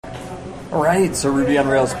All right, so Ruby on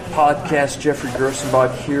Rails podcast. Jeffrey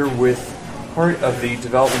Grossenbach here with part of the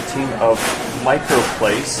development team of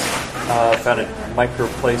MicroPlace, found at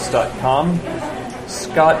microplace.com.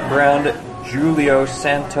 Scott Brown, Julio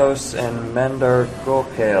Santos, and Mandar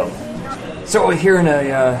Gopal. So we're here in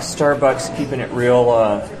a Starbucks, keeping it real,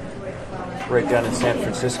 right down in San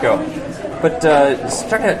Francisco. But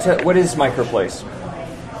start out, what is MicroPlace?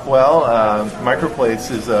 Well,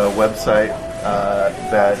 MicroPlace is a website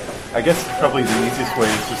that I guess probably the easiest way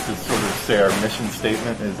is just to sort of say our mission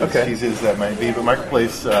statement, as easy as that might be. But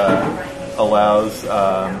MicroPlace allows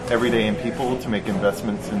everyday people to make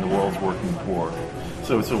investments in the world's working poor.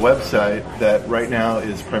 So it's a website that right now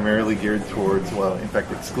is primarily geared towards, well, in fact,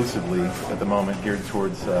 exclusively at the moment, geared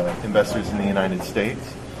towards investors in the United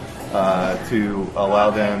States to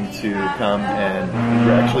allow them to come and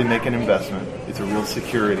actually make an investment. It's a real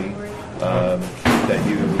security that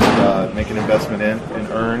you make an investment in and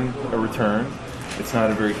earn a return. It's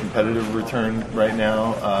not a very competitive return right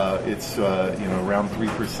now. It's around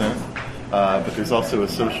 3%, but there's also a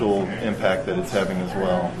social impact that it's having as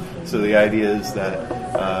well. So the idea is that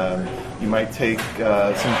you might take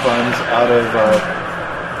some funds out of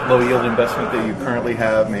low yield investment that you currently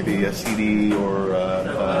have, maybe a CD or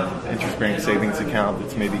interest-bearing savings account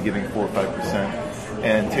that's maybe giving 4 or 5%.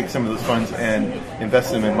 And take some of those funds and invest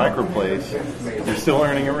them in MicroPlace. You're still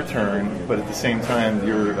earning a return, but at the same time,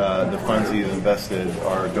 the funds that you've invested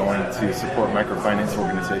are going to support microfinance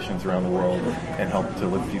organizations around the world and help to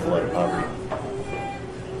lift people out of poverty.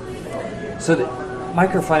 So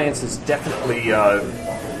microfinance has definitely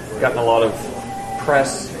gotten a lot of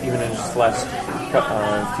press, even in just the last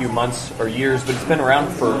few months or years, but it's been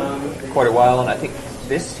around for quite a while, and I think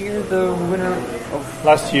this year the winner of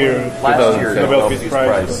last year Nobel Peace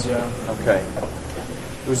Prize. Yeah. Okay.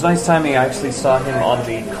 It was nice timing. I actually saw him on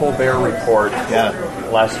the Colbert Report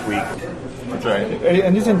last week. That's right.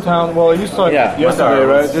 And he's in town. Well, you saw it yesterday,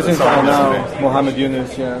 right? He's in town now. Mohammed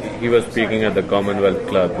Yunus. Yeah. He was speaking at the Commonwealth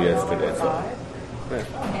Club yesterday. So.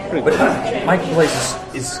 But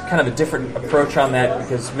MicroPlace is kind of a different approach on that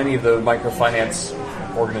because many of the microfinance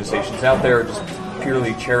organizations out there are just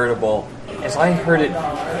purely charitable. As I heard it,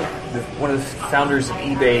 one of the founders of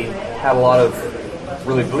eBay had a lot of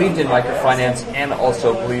really believed in microfinance and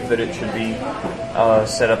also believed that it should be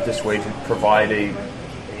set up this way to provide be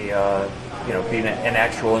an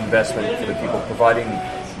actual investment for the people providing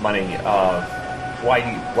money. Why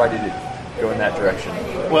did it go in that direction?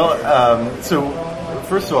 Well, so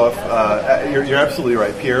first off, you're absolutely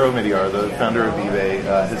right. Pierre, Omidyar, the founder of eBay,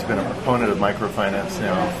 has been a proponent of microfinance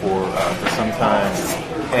now for some time.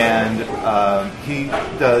 And he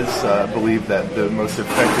does believe that the most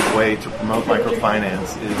effective way to promote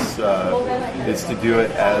microfinance is to do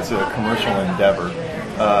it as a commercial endeavor.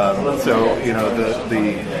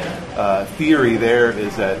 The theory there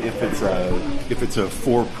is that if it's a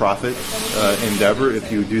for-profit endeavor, if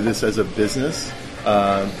you do this as a business,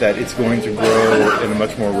 that it's going to grow in a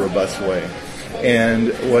much more robust way.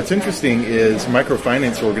 And what's interesting is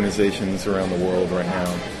microfinance organizations around the world right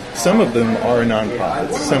now. Some of them are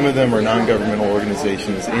nonprofits. Some of them are non-governmental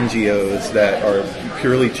organizations, NGOs that are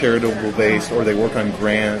purely charitable based, or they work on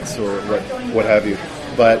grants or what have you.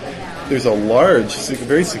 But there's a large,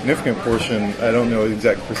 very significant portion, I don't know the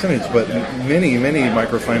exact percentage, but many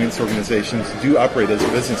microfinance organizations do operate as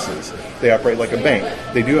businesses. They operate like a bank.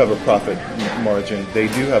 They do have a profit margin. They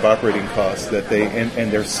do have operating costs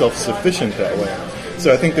and they're self-sufficient that way.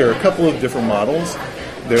 So I think there are a couple of different models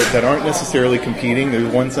that aren't necessarily competing.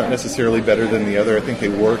 One's not necessarily better than the other. I think they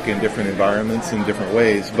work in different environments in different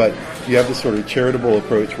ways. But you have this sort of charitable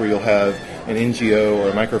approach where you'll have an NGO or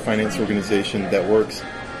a microfinance organization that works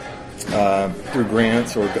through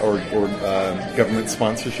grants or government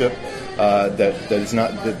sponsorship that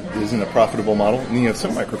isn't a profitable model. And you have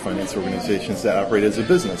some microfinance organizations that operate as a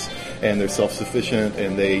business and they're self-sufficient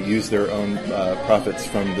and they use their own profits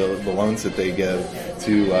from the loans that they give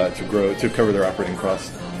to grow, to cover their operating costs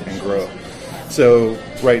and grow. So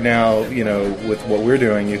right now, with what we're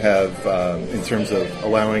doing, you have in terms of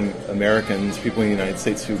allowing Americans, people in the United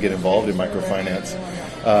States, to get involved in microfinance.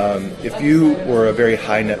 If you were a very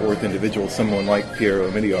high net worth individual, someone like Pierre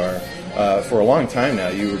Omidyar, for a long time now,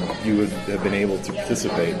 you would have been able to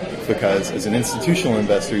participate because as an institutional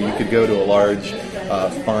investor, you could go to a large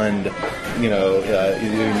fund, either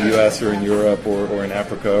in the U.S. or in Europe or in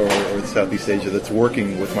Africa or Southeast Asia that's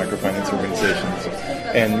working with microfinance organizations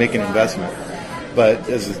and make an investment. But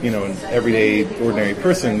as an everyday, ordinary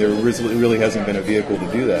person, there really hasn't been a vehicle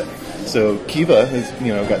to do that. So Kiva has,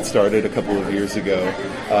 got started a couple of years ago,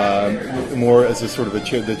 more as a sort of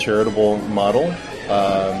the charitable model.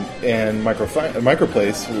 And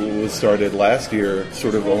MicroPlace was started last year,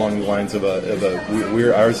 sort of along the lines of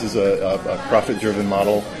ours is a profit-driven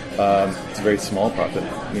model. It's a very small profit,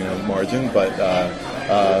 margin, but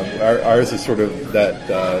ours is sort of that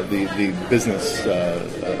the business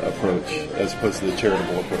approach as opposed to the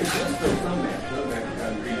charitable approach.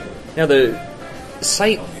 Now, the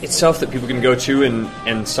site itself that people can go to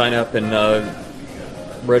and sign up and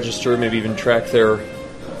register, maybe even track their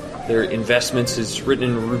investments is written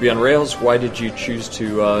in Ruby on Rails. Why did you choose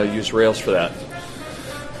to use Rails for that?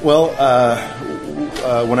 Well,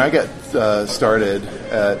 when I got started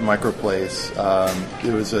at MicroPlace,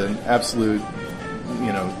 it was an absolute,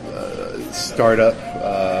 startup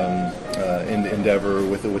endeavor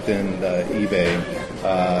within eBay.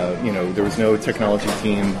 There was no technology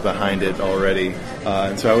team behind it already,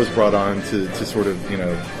 and so I was brought on to sort of,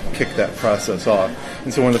 kick that process off.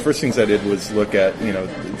 And so one of the first things I did was look at,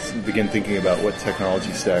 begin thinking about what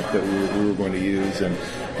technology stack that we were going to use. And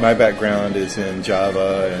my background is in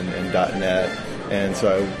Java and .NET, and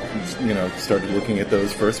so I, started looking at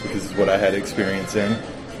those first because it's what I had experience in.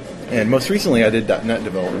 And most recently I did .NET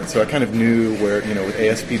development, so I kind of knew where, with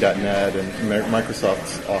ASP.NET and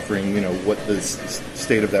Microsoft's offering, what the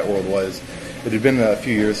state of that world was. It had been a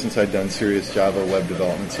few years since I'd done serious Java web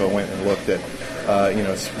development, so I went and looked at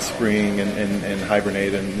Spring and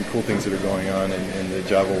Hibernate and the cool things that are going on in the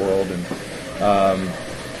Java world,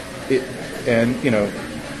 and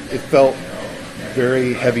it felt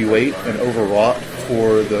very heavyweight and overwrought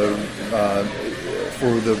for the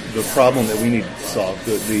problem that we needed to solve,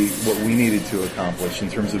 what we needed to accomplish in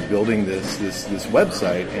terms of building this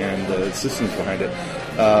website and the systems behind it.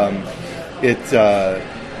 It's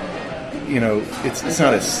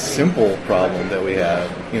not a simple problem that we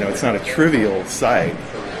have. It's not a trivial site.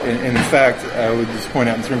 And in fact, I would just point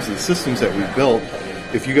out in terms of the systems that we've built,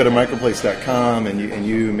 if you go to microplace.com and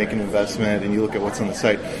you make an investment and you look at what's on the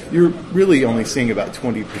site, you're really only seeing about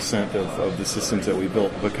 20% of the systems that we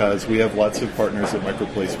built, because we have lots of partners that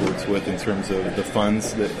MicroPlace works with in terms of the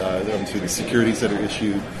funds that the securities that are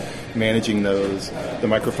issued, managing those, the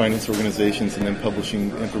microfinance organizations, and then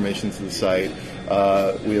publishing information to the site.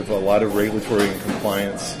 We have a lot of regulatory and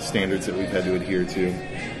compliance standards that we've had to adhere to.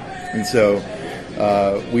 And so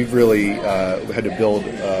we've really had to build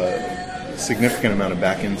a significant amount of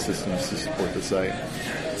back-end systems to support the site.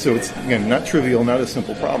 So it's, again, not trivial, not a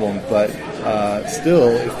simple problem, but still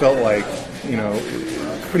it felt like,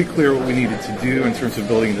 pretty clear what we needed to do in terms of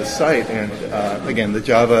building this site. And again, the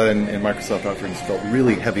Java and Microsoft offerings felt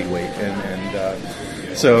really heavyweight.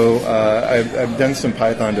 So I've done some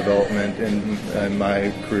Python development in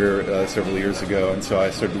my career several years ago, and so I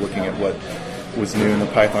started looking at what was new in the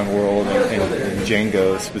Python world and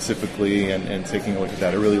Django specifically, and taking a look at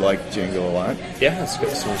that. I really liked Django a lot. Yeah, it's got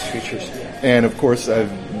some nice features. And of course, I've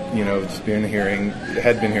just been hearing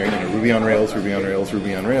Ruby on Rails for the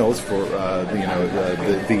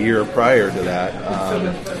year prior to that,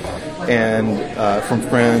 and from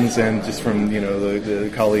friends and just from the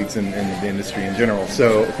colleagues in the industry in general.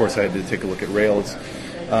 So of course, I had to take a look at Rails.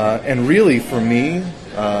 And really, for me,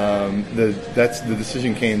 the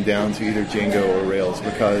decision came down to either Django or Rails,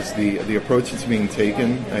 because the approach that's being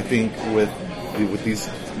taken, I think, with these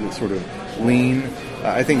sort of lean,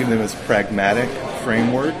 I think of them as pragmatic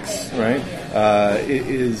frameworks, right?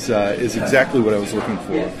 Is exactly what I was looking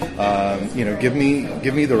for. Give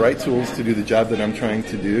me the right tools to do the job that I'm trying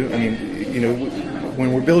to do. I mean,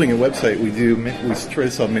 when we're building a website, we try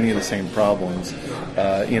to solve many of the same problems.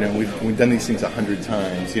 We've done these things 100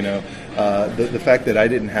 times. The fact that I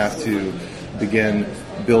didn't have to begin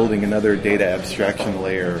building another data abstraction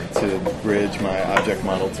layer to bridge my object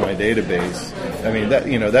model to my database. I mean, that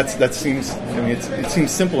seems. I mean, it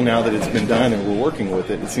seems simple now that it's been done and we're working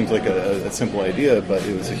with it. It seems like a simple idea, but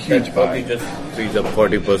it was a huge buy. Just frees up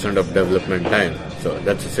 40% of development time. So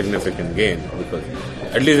that's a significant gain, because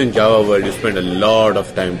at least in Java world, you spend a lot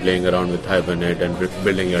of time playing around with Hibernate and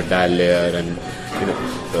building your DAL layer and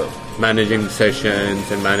managing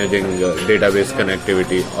sessions and managing database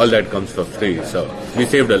connectivity. All that comes for free. So we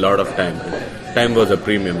saved a lot of time. Time was a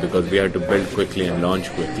premium because we had to build quickly and launch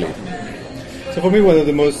quickly. So for me, one of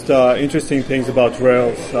the most interesting things about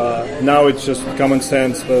Rails, now it's just common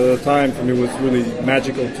sense, but at the time for me was really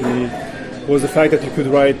magical to me, was the fact that you could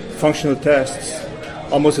write functional tests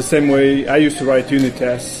almost the same way I used to write unit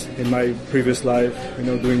tests in my previous life,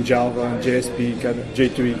 doing Java and JSP,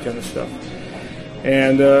 J2E kind of stuff.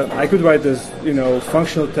 And I could write this,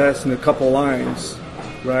 functional test in a couple lines,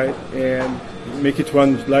 right, and make it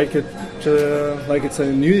run like it's a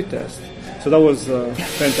unit test. So that was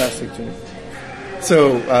fantastic to me.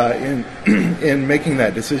 So in making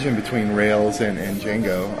that decision between Rails and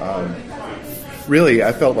Django, really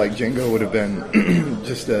I felt like Django would have been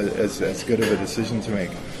just as good of a decision to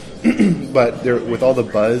make. But with all the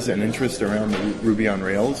buzz and interest around Ruby on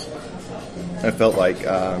Rails, I felt like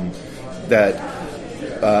that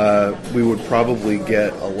we would probably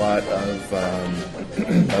get a lot of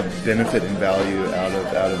benefit and value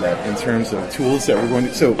out of that in terms of tools that we're going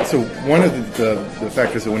to. So one of the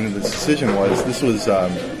factors that went into this decision was this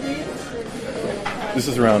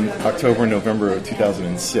was around October, November of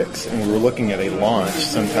 2006, and we were looking at a launch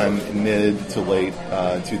sometime mid to late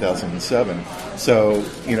 2007. So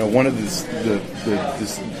one of the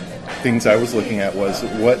things I was looking at was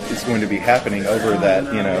what is going to be happening over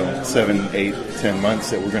that 7, 8, 10 months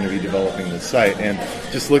that we're going to be developing this site, and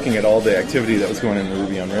just looking at all the activity that was going on in the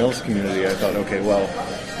Ruby on Rails community, I thought, okay, well,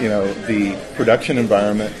 the production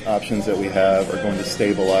environment options that we have are going to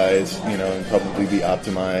stabilize, and probably be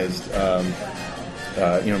optimized.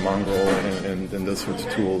 Mongrel and those sorts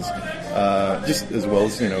of tools, just as well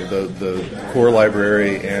as the core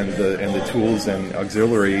library and the tools and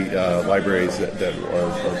auxiliary libraries that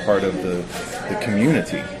are part of the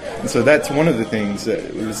community. And so that's one of the things that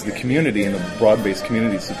it was the community and the broad-based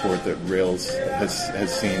community support that Rails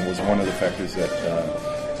has seen was one of the factors that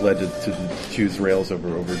led to choose Rails over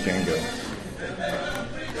Django.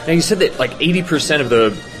 Now you said that like 80% of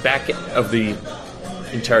the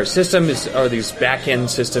entire system are these back-end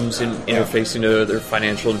systems interfacing to other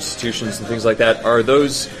financial institutions and things like that. Are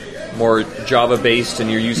those more Java-based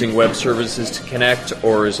and you're using web services to connect,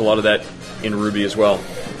 or is a lot of that in Ruby as well?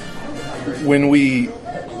 When we,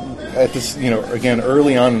 at this, again,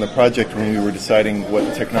 early on in the project when we were deciding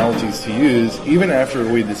what technologies to use, even after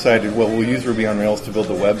we decided, well, we'll use Ruby on Rails to build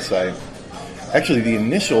the website, actually the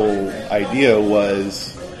initial idea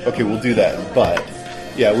was, okay, we'll do that, but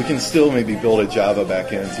yeah, we can still maybe build a Java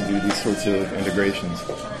backend to do these sorts of integrations.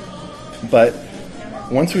 But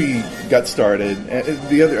once we got started,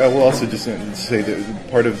 I will also just say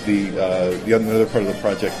that part of another part of the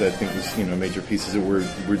project that I think was a major piece is that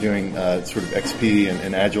we're doing sort of XP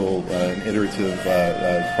and agile and iterative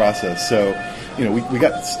process. So we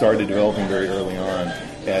got started developing very early on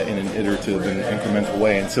in an iterative and incremental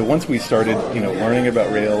way. And so once we started learning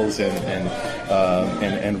about Rails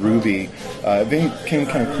and Ruby, it became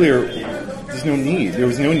kind of clear there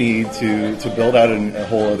was no need to build out a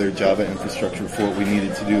whole other Java infrastructure for what we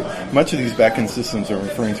needed to do. Much of these backend systems are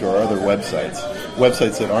referring to our other websites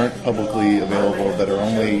that aren't publicly available, that are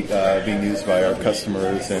only being used by our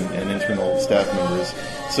customers and internal staff members.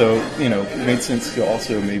 So it made sense to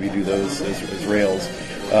also maybe do those as Rails.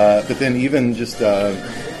 But then even just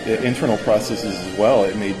internal processes as well,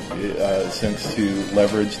 it made sense to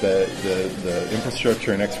leverage the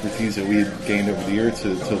infrastructure and expertise that we had gained over the year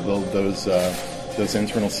to build those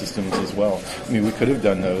internal systems as well. I mean, we could have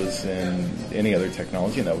done those in any other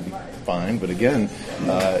technology, and that would be fine. But again,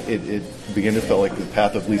 it began to feel like the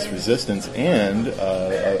path of least resistance and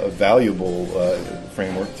a valuable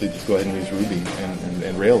framework to just go ahead and use Ruby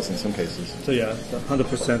and Rails in some cases. So yeah,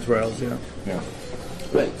 100% Rails, yeah.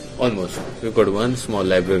 Well, almost. We've got one small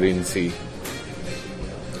library in C.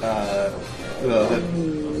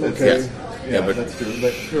 Okay. Yeah, but that's true.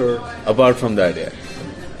 But sure. Apart from that,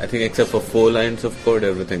 I think except for 4 lines of code,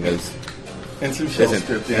 everything else. And some shell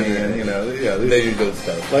scripting, and the usual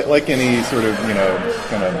stuff. Like any sort of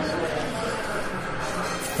kind of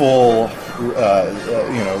full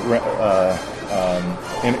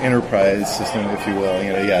enterprise system, if you will.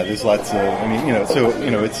 There's lots of.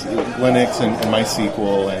 It's Linux and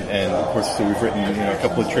MySQL, and of course, so we've written a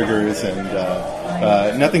couple of triggers, and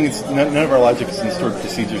none of our logic is in stored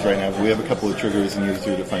procedures right now. But we have a couple of triggers and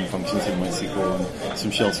user-defined functions in MySQL, and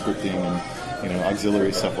some shell scripting, and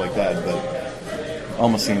auxiliary stuff like that. But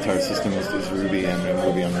almost the entire system is Ruby and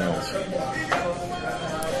Ruby on Rails.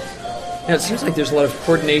 Now, it seems like there's a lot of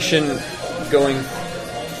coordination going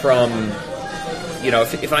from.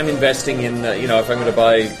 If I'm investing in, if I'm going to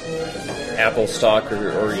buy Apple stock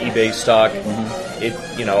or eBay stock,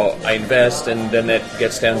 I invest, and then that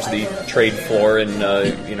gets down to the trade floor, and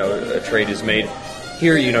a trade is made.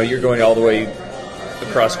 Here, you're going all the way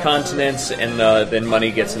across continents, and then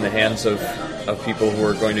money gets in the hands of people who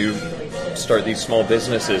are going to start these small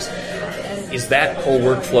businesses. Is that whole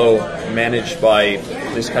workflow managed by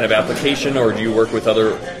this kind of application, or do you work with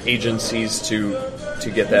other agencies to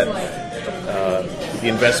get that? The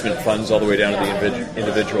investment funds all the way down to the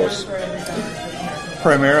individuals?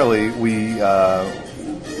 Primarily,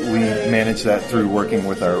 we manage that through working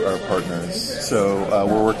with our partners. So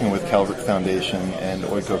we're working with Calvert Foundation and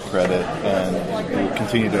Oiko Credit, and we'll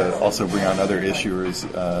continue to also bring on other issuers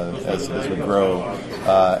as we grow.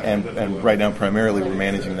 And right now, primarily, we're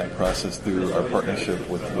managing that process through our partnership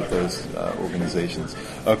with those organizations.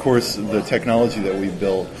 Of course, the technology that we've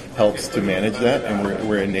built helps to manage that, and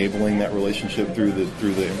we're enabling that relationship through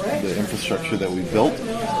the infrastructure that we've built.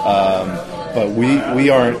 But we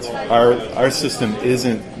aren't, our system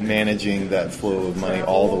isn't managing that flow of money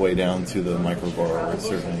all the way down to the micro borrower,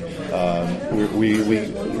 certainly. We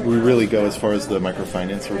really go as far as the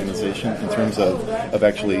microfinance organization in terms of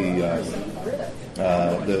actually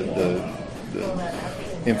the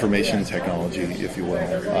information technology, if you will.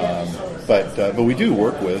 But we do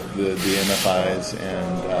work with the MFIs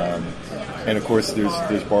and of course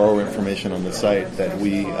there's borrower information on the site that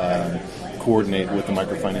we coordinate with the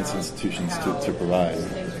microfinance institutions to provide.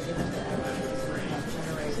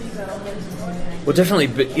 Well, definitely,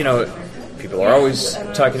 but people are always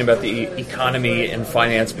talking about the economy and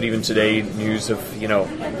finance, but even today, news of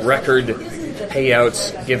record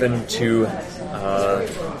payouts given to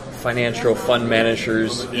financial fund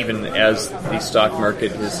managers, even as the stock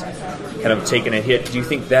market has kind of taken a hit. Do you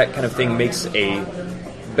think that kind of thing makes a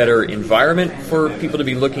better environment for people to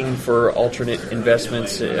be looking for alternate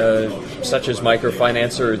investments such as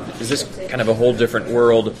microfinance, or is this kind of a whole different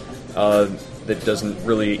world that doesn't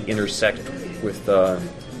really intersect with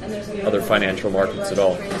other financial markets at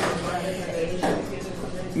all?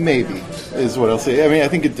 Maybe is what I'll say. I mean, I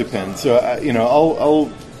think it depends. So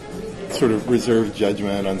I'll sort of reserve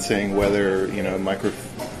judgment on saying whether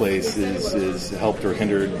MicroPlace is helped or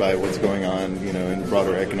hindered by what's going on in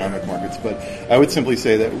broader economic markets. But I would simply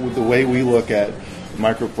say that the way we look at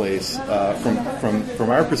MicroPlace from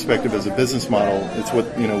our perspective as a business model, it's what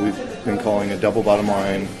we've been calling a double bottom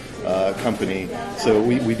line company. So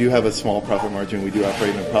we do have a small profit margin. We do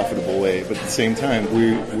operate in a profitable way, but at the same time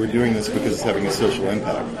we're doing this because it's having a social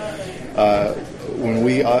impact. When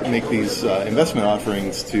we make these investment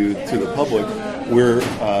offerings to the public, we're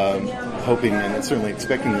hoping and certainly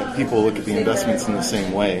expecting that people look at the investments in the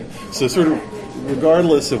same way. So sort of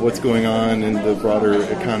regardless of what's going on in the broader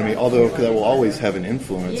economy, although that will always have an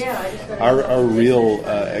influence, our real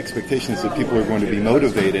expectation is that people are going to be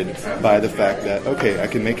motivated by the fact that, okay, I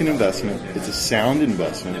can make an investment, it's a sound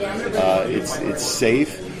investment, it's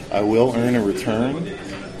safe, I will earn a return,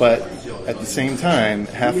 but at the same time,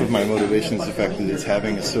 half of my motivation is the fact that it's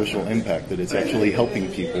having a social impact, that it's actually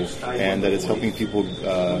helping people, and that it's helping people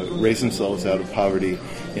raise themselves out of poverty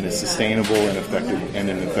in a sustainable and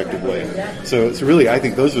effective way. So really, I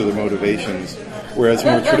think those are the motivations. Whereas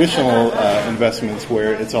more traditional investments,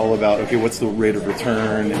 where it's all about, okay, what's the rate of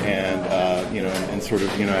return, and and sort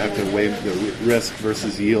of I have to weigh the risk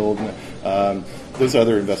versus yield. Those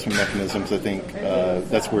other investment mechanisms, I think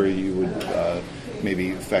that's where you would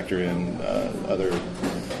maybe factor in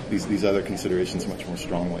these other considerations much more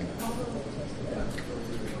strongly.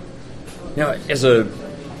 Now, as a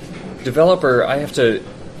developer, I have to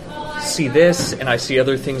see this, and I see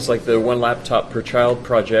other things like the One Laptop Per Child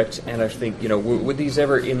project, and I think, would these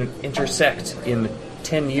ever intersect in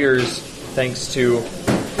 10 years, thanks to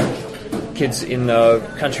kids in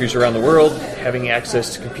countries around the world having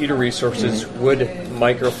access to computer resources? Would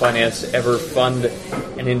microfinance ever fund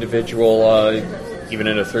an individual, even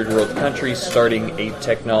in a third world country, starting a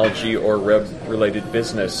technology or web-related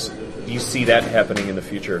business? Do you see that happening in the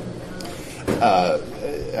future?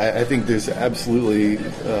 I think there's absolutely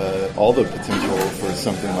all the potential for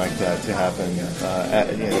something like that to happen.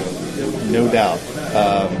 No doubt.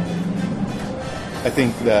 I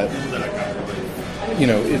think that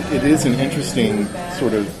it is an interesting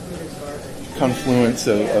sort of confluence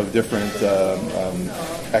of different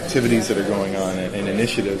activities that are going on and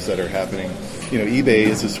initiatives that are happening. eBay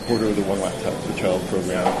is a supporter of the One Laptop Per Child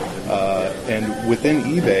program, and within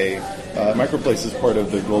eBay, MicroPlace is part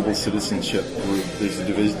of the Global Citizenship Group.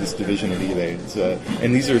 There's this division of eBay,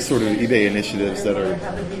 and these are sort of eBay initiatives that are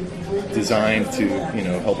designed to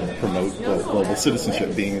help promote global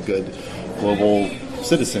citizenship, being a good global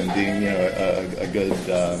citizen, being a good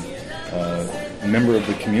member of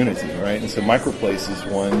the community, right? And so MicroPlace is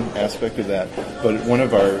one aspect of that. But one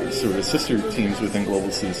of our sort of sister teams within Global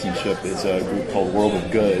Citizenship is a group called World of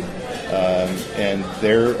Good, and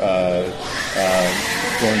they're going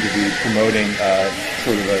to be promoting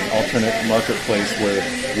sort of an alternate marketplace where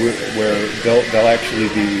they'll actually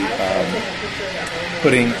be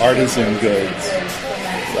putting artisan goods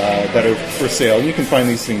that are for sale. And you can find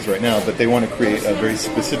these things right now, but they want to create a very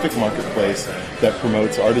specific marketplace that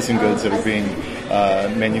promotes artisan goods that are being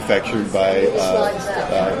manufactured by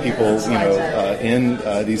people, in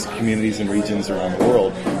these communities and regions around the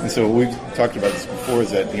world. And so we've talked about this before,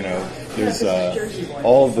 is that there's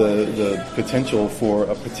all the potential for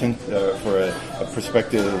a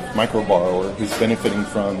prospective micro borrower who's benefiting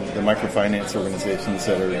from the microfinance organizations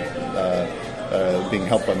that are being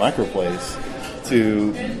helped by MicroPlace.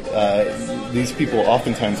 To these people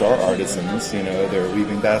oftentimes are artisans, they're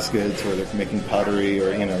weaving baskets or they're making pottery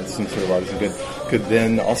or some sort of artisan good, could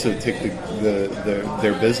then also take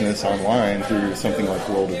their business online through something like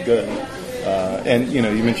World of Good. And you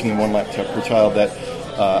mentioned the one laptop per child. That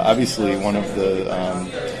obviously one of the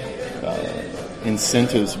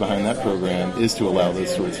incentives behind that program is to allow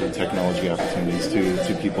those sorts of technology opportunities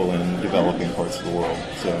to people in developing parts of the world.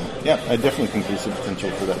 So yeah, I definitely think there's some potential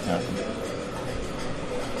for that to happen.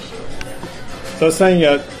 So I was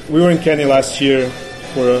saying we were in Kenya last year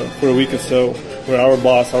for a week or so, where our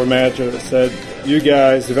boss, our manager, said, you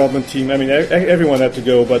guys, development team, everyone had to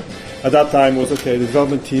go, but at that time it was, okay, the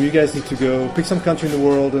development team, you guys need to go, pick some country in the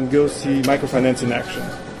world and go see microfinance in action.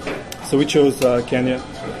 So we chose Kenya,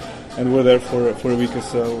 and we're there for a week or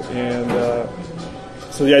so. And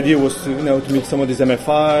so the idea was to meet some of these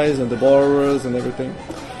MFIs and the borrowers and everything.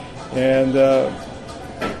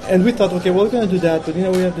 And we thought, okay, well, we're going to do that, but we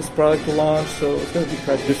have this product to launch, so it's going to be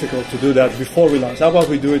quite difficult to do that before we launch. How about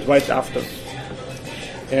we do it right after?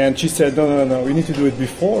 And she said, no, you need to do it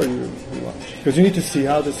before you launch, because you need to see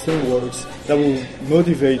how this thing works. That will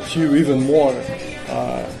motivate you even more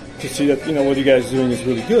to see that what you guys are doing is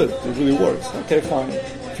really good. It really works. Okay, fine,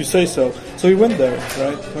 if you say so. So we went there,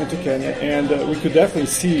 right? Went to Kenya, and we could definitely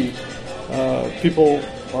see people,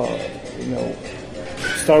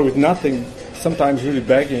 start with nothing. Sometimes really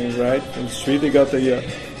begging, right? In the street, they got a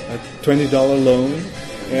 $20 loan,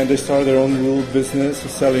 and they started their own little business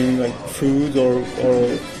selling like food or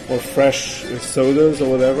fresh sodas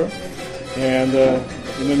or whatever, and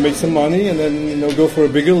make some money, and then go for a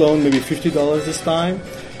bigger loan, maybe $50 this time.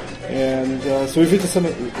 And so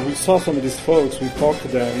we saw some of these folks. We talked to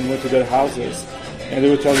them, we went to their houses, and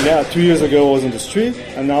they were telling me, 2 years ago I was on the street,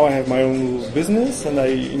 and now I have my own little business, and I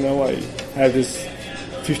have this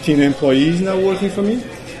 15 employees now working for me.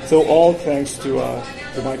 So all thanks to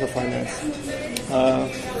microfinance.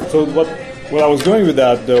 So what I was going with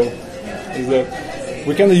that though is that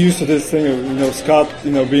we're kind of used to this thing of Scott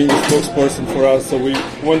being the spokesperson for us. So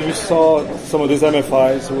when we saw some of these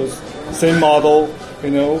MFIs, it was the same model.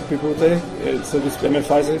 People would say, so these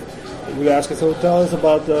MFIs would ask us, so tell us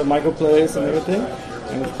about the MicroPlace and everything.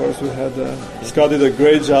 And of course we had Scott did a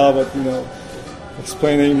great job at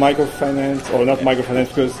explaining microfinance, or not microfinance,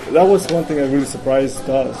 because that was one thing that really surprised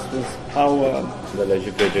us, was how well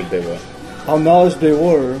educated they were, how knowledge they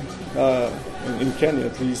were in Kenya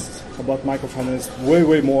at least about microfinance,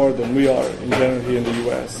 way more than we are in general here in the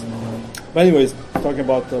U.S. But anyways, talking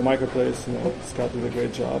about MicroPlace, Scott did a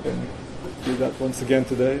great job, and do that once again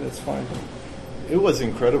today. That's fine. It was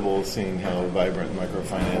incredible seeing how vibrant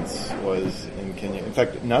microfinance was in Kenya. In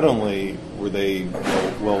fact, not only were they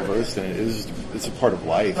well versed in it, it's a part of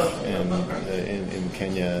life in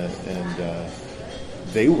Kenya, and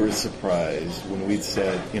they were surprised when we'd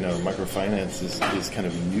said, microfinance is kind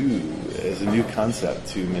of new, as a new concept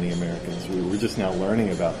to many Americans. We were just now learning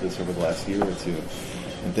about this over the last year or two.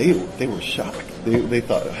 And they were shocked. They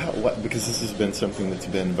thought, what? Because this has been something that's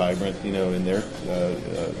been vibrant, in their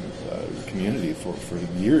community for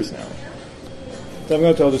years now. So I'm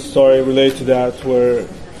going to tell the story related to that, where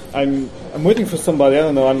I'm waiting for somebody. I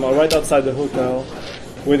don't know. I'm right outside the hotel,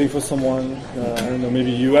 waiting for someone. I don't know,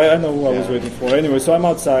 maybe you. I know who I was waiting for. Anyway, so I'm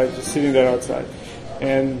outside, just sitting there outside,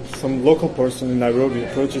 and some local person in Nairobi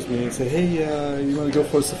approaches me and say, "Hey, you want to go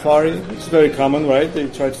for a safari?" Which is very common, right? They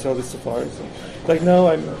try to sell this safari. So, like, no,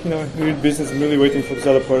 I'm in business. I'm really waiting for this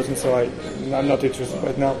other person, so I'm not interested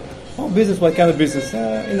right now. Oh, business? What kind of business?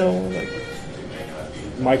 Like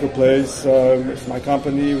MicroPlace. It's my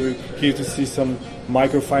company. We're here to see some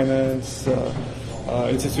microfinance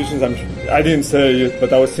institutions. I didn't say it,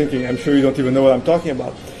 but I was thinking, I'm sure you don't even know what I'm talking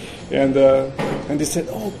about. And they said,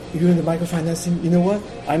 oh, you're in the microfinancing? You know what?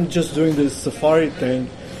 I'm just doing this safari thing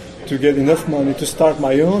to get enough money to start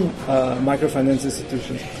my own microfinance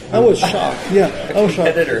institution. I was shocked. Yeah, I was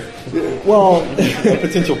shocked. Competitor. Well, A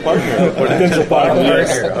potential partner. potential partner.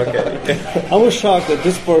 Yes. Okay. I was shocked that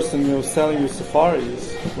this person, selling you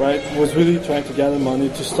safaris, right, was really trying to gather money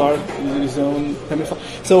to start his own MFI.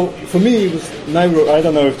 So for me, it was Nairobi. I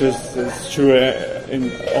don't know if this is true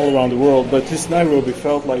in all around the world, but this Nairobi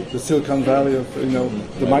felt like the Silicon Valley of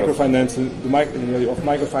the microfinance, of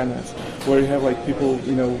microfinance, where you have like people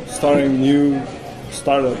starting new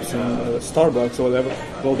startups in Starbucks or whatever.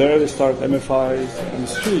 Well, there they start MFIs on the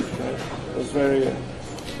street.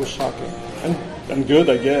 It was shocking and good,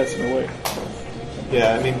 I guess, in a way.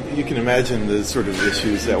 Yeah, I mean, you can imagine the sort of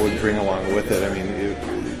issues that would bring along with it. I mean,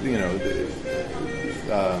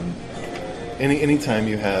 anytime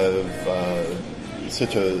you have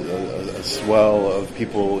such a swell of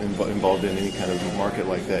people involved in any kind of market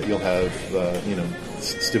like that, you'll have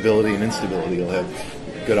stability and instability. You'll have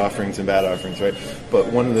good offerings and bad offerings, right?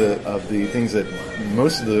 But one of the things that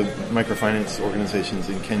most of the microfinance organizations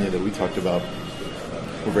in Kenya that we talked about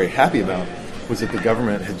were very happy about was that the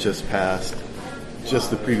government had just passed,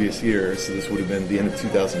 just the previous year, so this would have been the end of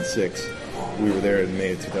 2006, we were there in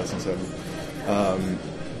May of 2007,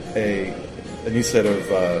 a new set of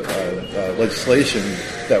legislation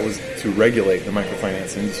that was to regulate the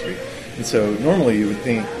microfinance industry. And so normally you would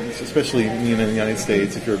think, especially in the United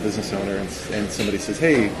States, if you're a business owner and somebody says,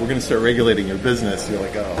 hey, we're going to start regulating your business, you're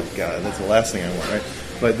like, oh, God, that's the last thing I want, right?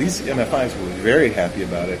 But these MFIs were very happy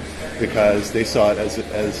about it because they saw it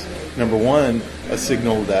as number one, a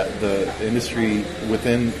signal that the industry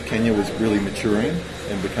within Kenya was really maturing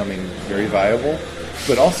and becoming very viable,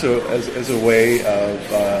 but also as a way of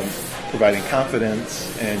providing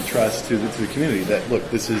confidence and trust to the community that, look,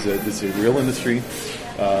 this is a real industry.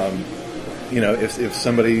 If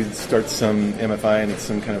somebody starts some MFI and it's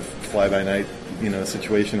some kind of fly-by-night,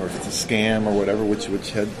 situation, or if it's a scam or whatever, which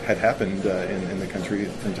had happened in the country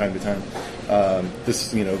from time to time,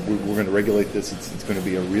 we're going to regulate this. It's going to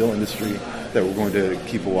be a real industry that we're going to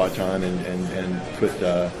keep a watch on and put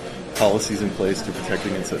policies in place to protect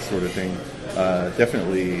against that sort of thing.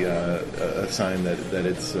 Definitely a sign that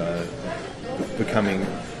it's becoming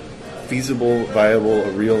feasible, viable,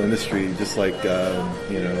 a real industry, just like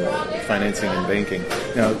financing and banking.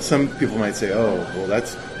 Now, some people might say, "Oh, well,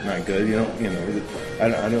 that's not good."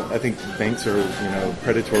 I think banks are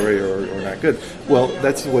predatory or not good. Well,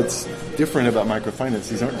 that's what's different about microfinance.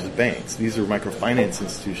 These aren't just banks; these are microfinance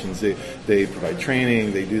institutions. They provide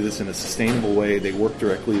training. They do this in a sustainable way. They work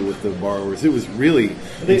directly with the borrowers. It was really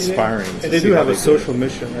inspiring. They do have a social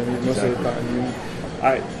mission. I mean, most of the time.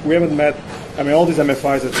 We haven't met. I mean, all these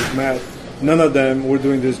MFIs that we've met, none of them were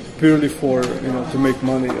doing this purely for, to make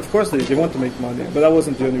money. Of course, they want to make money, but that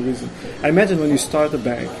wasn't the only reason. I imagine when you start a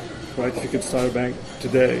bank, right, if you could start a bank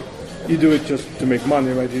today, you do it just to make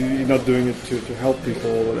money, right? You're not doing it to help people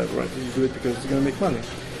or whatever, right? You do it because you're going to make money.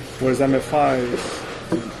 Whereas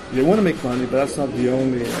MFIs, they want to make money, but that's not the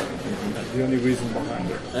only reason behind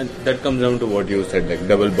it. And that comes down to what you said, like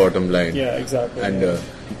double bottom line. Yeah, exactly. And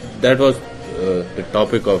that was the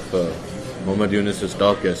topic of Mohammed Yunus's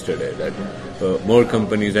talk yesterday, that more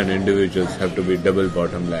companies and individuals have to be double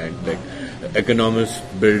bottom line. Like economists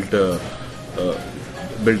built a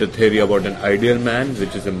theory about an ideal man,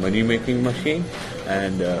 which is a money-making machine,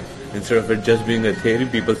 and instead of it just being a theory,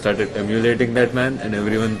 people started emulating that man, and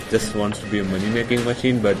everyone just wants to be a money-making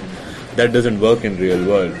machine, but that doesn't work in real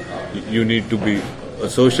world. You need to be a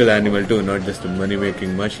social animal too, not just a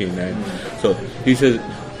money-making machine. And so he says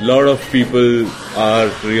a lot of people are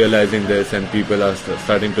realizing this, and people are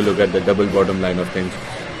starting to look at the double bottom line of things,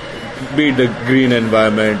 be it the green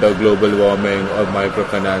environment or global warming or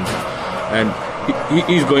microfinance. And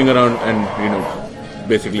he's going around and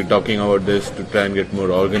basically talking about this to try and get more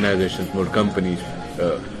organizations, more companies,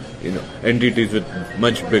 entities with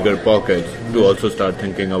much bigger pockets to also start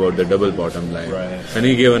thinking about the double bottom line. Right. And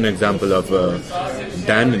he gave an example of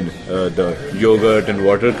Danone, the yogurt and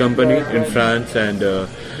water company in France, and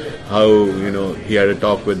how he had a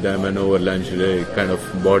talk with them, and over lunch they kind of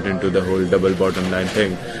bought into the whole double bottom line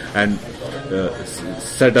thing and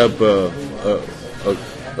set up a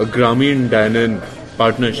Grameen Danone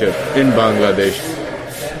partnership in Bangladesh.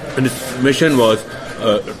 And its mission was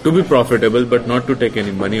to be profitable, but not to take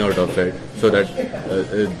any money out of it, so that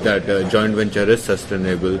that joint venture is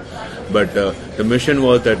sustainable. But the mission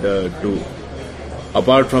was that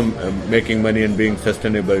apart from making money and being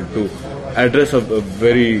sustainable, to address a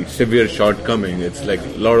very severe shortcoming. It's like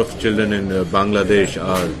a lot of children in Bangladesh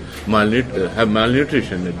have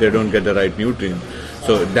malnutrition. They don't get the right nutrients.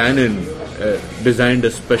 So Danone designed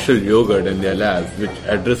a special yogurt in their labs which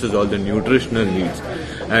addresses all the nutritional needs,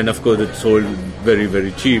 and of course it's sold very,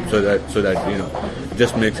 very cheap, so that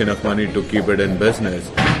just makes enough money to keep it in business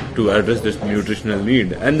to address this nutritional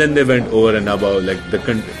need. And then they went over and above, like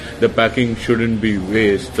the packing shouldn't be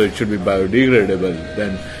waste, so it should be biodegradable.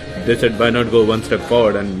 Then they said, why not go one step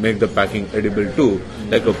forward and make the packing edible too?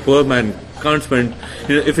 Like a poor man can't spend,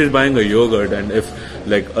 if he's buying a yogurt and if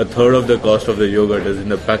like a third of the cost of the yogurt is in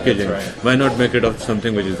the packaging, why not make it of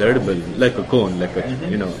something which is edible, like a cone, like a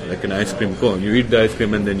like an ice cream cone. You eat the ice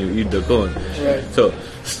cream and then you eat the cone. Right. So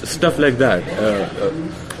stuff like that.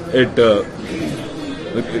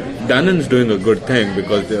 Dannon's doing a good thing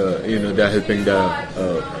because they're helping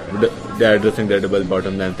they're addressing the edible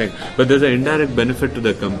bottom line thing. But there's an indirect benefit to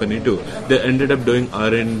the company too. They ended up doing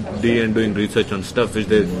R&D and doing research on stuff which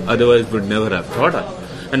they otherwise would never have thought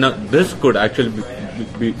of. And now this could actually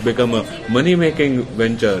become a money-making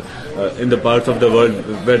venture in the parts of the world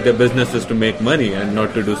where their business is to make money and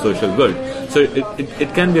not to do social good. So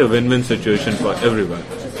it can be a win-win situation for everyone.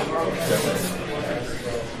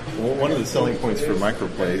 Well, one of the selling points for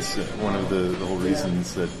MicroPlace, one of the whole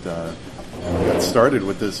reasons that got started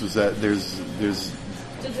with this was that there's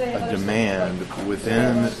a demand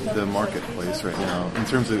within the marketplace right now. In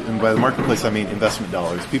terms of, and by the marketplace I mean investment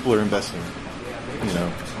dollars. People are investing,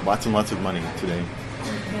 lots and lots of money today,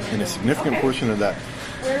 and a significant portion of that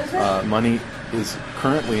money is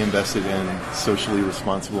currently invested in socially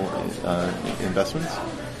responsible investments.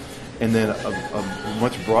 And then a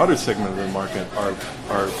much broader segment of the market are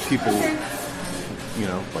people,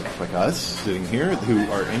 like us sitting here who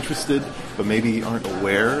are interested but maybe aren't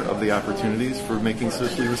aware of the opportunities for making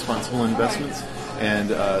socially responsible investments. And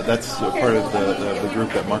that's a part of the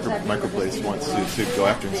group that MicroPlace wants to go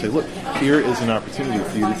after and say, look, here is an opportunity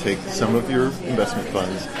for you to take some of your investment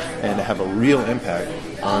funds and have a real impact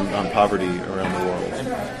on poverty around the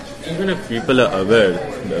world. Even if people are aware,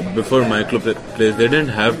 before MicroPlace, they didn't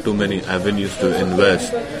have too many avenues to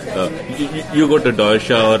invest. You go to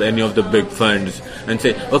Deutsche or any of the big funds and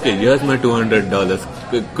say, okay, here's my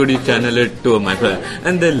 $200. Could you channel it to a micro?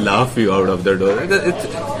 And they laugh you out of the door.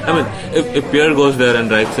 If Pierre goes there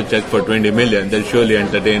and writes a check for $20 million, they'll surely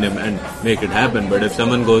entertain him and make it happen. But if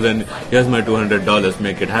someone goes and here's my $200,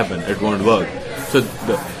 make it happen, it won't work.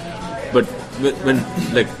 But when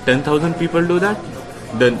like 10,000 people do that,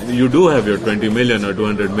 then you do have your 20 million or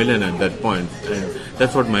 200 million at that point. And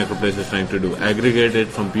that's what MicroPlace is trying to do. Aggregate it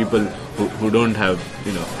from people who don't have,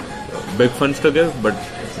 big funds to give, but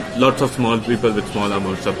lots of small people with small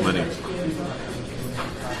amounts of money.